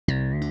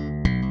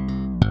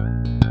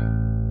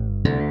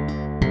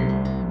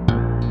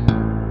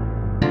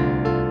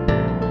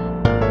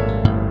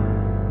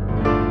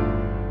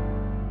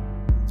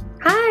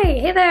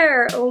Hey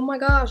there! Oh my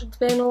gosh, it's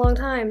been a long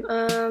time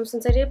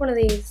since I did one of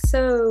these.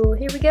 So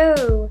here we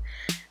go.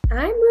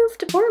 I moved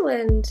to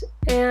Portland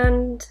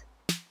and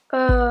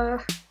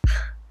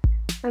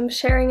I'm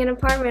sharing an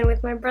apartment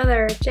with my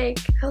brother, Jake.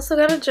 I also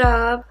got a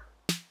job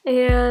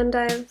and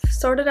I've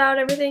sorted out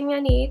everything I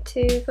need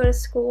to go to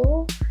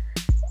school,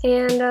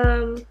 and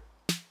I'm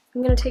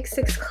gonna take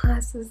 6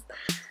 classes,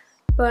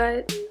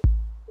 but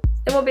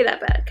it won't be that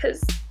bad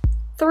because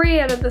 3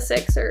 out of the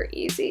 6 are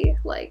easy,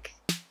 like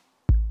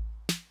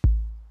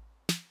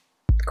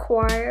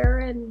choir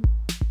and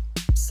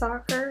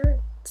soccer.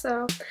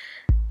 So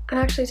I'm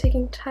actually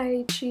taking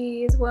Tai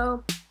Chi as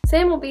well.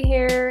 Sam will be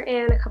here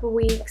in a couple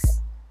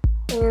weeks,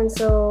 and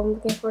so I'm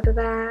looking forward to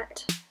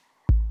that.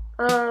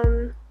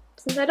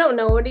 Since I don't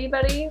know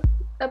anybody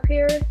up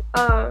here,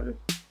 I've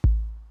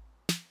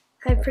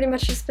pretty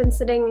much just been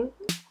sitting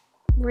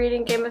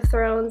reading Game of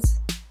Thrones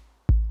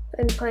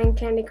and playing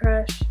Candy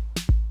Crush.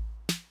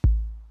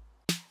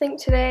 I think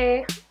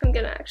today I'm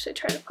gonna actually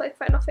try to play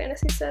Final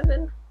Fantasy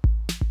VII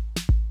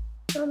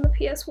on the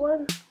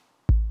PS1.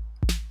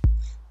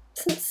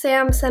 Since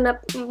Sam sent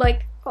up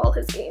like all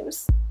his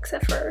games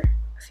except for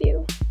a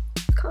few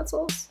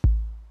consoles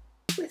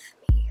with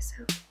me,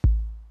 so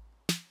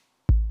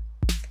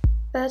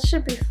that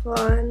should be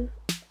fun.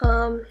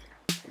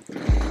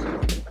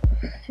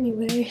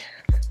 Anyway,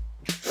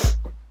 this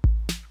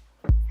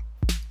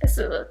is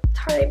a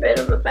tiny bit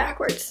of a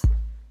backwards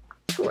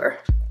tour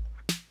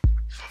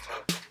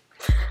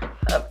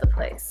of the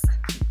place.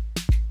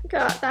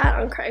 Got that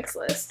on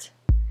Craigslist.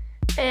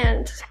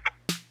 And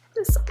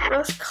this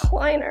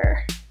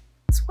recliner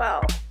as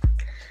well.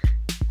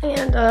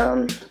 And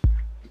I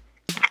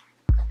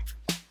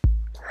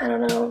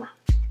don't know,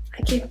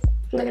 I keep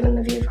looking in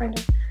the viewfinder.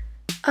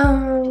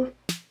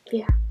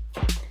 Yeah,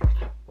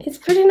 it's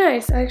pretty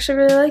nice. I actually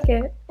really like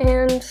it.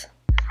 And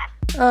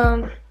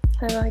I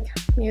like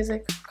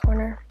music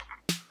corner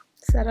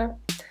setup,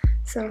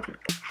 so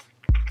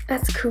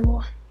that's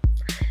cool.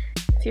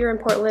 If you're in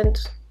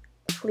Portland,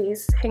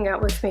 please hang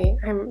out with me.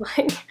 I'm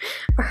like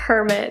a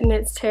hermit and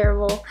it's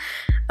terrible.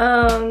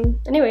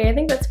 Anyway, I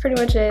think that's pretty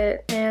much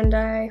it, and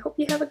I hope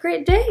you have a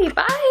great day.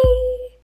 Bye!